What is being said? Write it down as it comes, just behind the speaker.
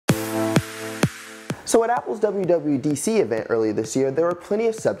So at Apple's WWDC event earlier this year, there were plenty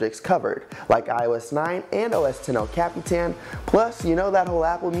of subjects covered, like iOS 9 and OS X El Capitan, plus you know that whole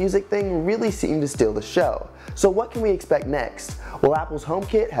Apple Music thing really seemed to steal the show. So what can we expect next? Well, Apple's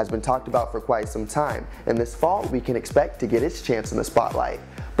HomeKit has been talked about for quite some time, and this fall we can expect to get its chance in the spotlight.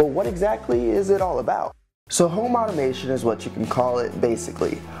 But what exactly is it all about? So home automation is what you can call it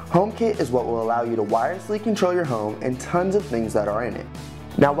basically. HomeKit is what will allow you to wirelessly control your home and tons of things that are in it.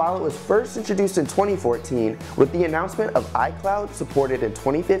 Now, while it was first introduced in 2014, with the announcement of iCloud supported in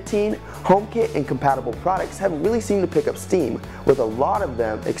 2015, HomeKit and compatible products have really seemed to pick up steam, with a lot of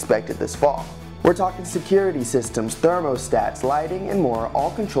them expected this fall. We're talking security systems, thermostats, lighting, and more,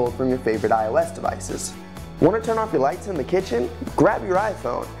 all controlled from your favorite iOS devices. Want to turn off your lights in the kitchen? Grab your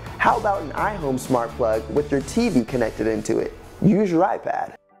iPhone. How about an iHome smart plug with your TV connected into it? Use your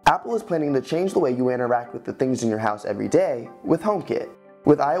iPad. Apple is planning to change the way you interact with the things in your house every day with HomeKit.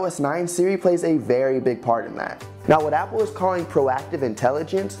 With iOS 9, Siri plays a very big part in that. Now, what Apple is calling proactive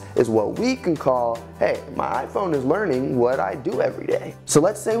intelligence is what we can call, hey, my iPhone is learning what I do every day. So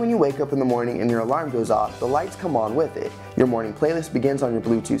let's say when you wake up in the morning and your alarm goes off, the lights come on with it. Your morning playlist begins on your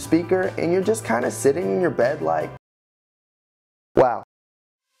Bluetooth speaker, and you're just kind of sitting in your bed like, wow.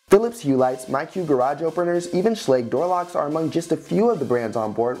 Philips Hue lights, MyQ garage openers, even Schlage door locks are among just a few of the brands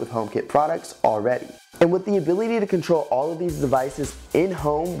on board with HomeKit products already. And with the ability to control all of these devices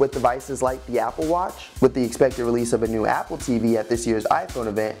in-home with devices like the Apple Watch, with the expected release of a new Apple TV at this year's iPhone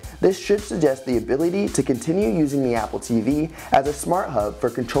event, this should suggest the ability to continue using the Apple TV as a smart hub for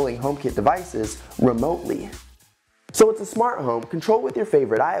controlling HomeKit devices remotely. So it's a smart home controlled with your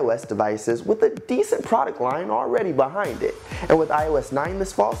favorite iOS devices with a decent product line already behind it. And with iOS 9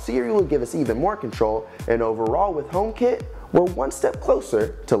 this fall, Siri will give us even more control, and overall with HomeKit, we're one step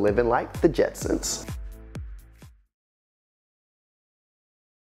closer to living like the Jetsons.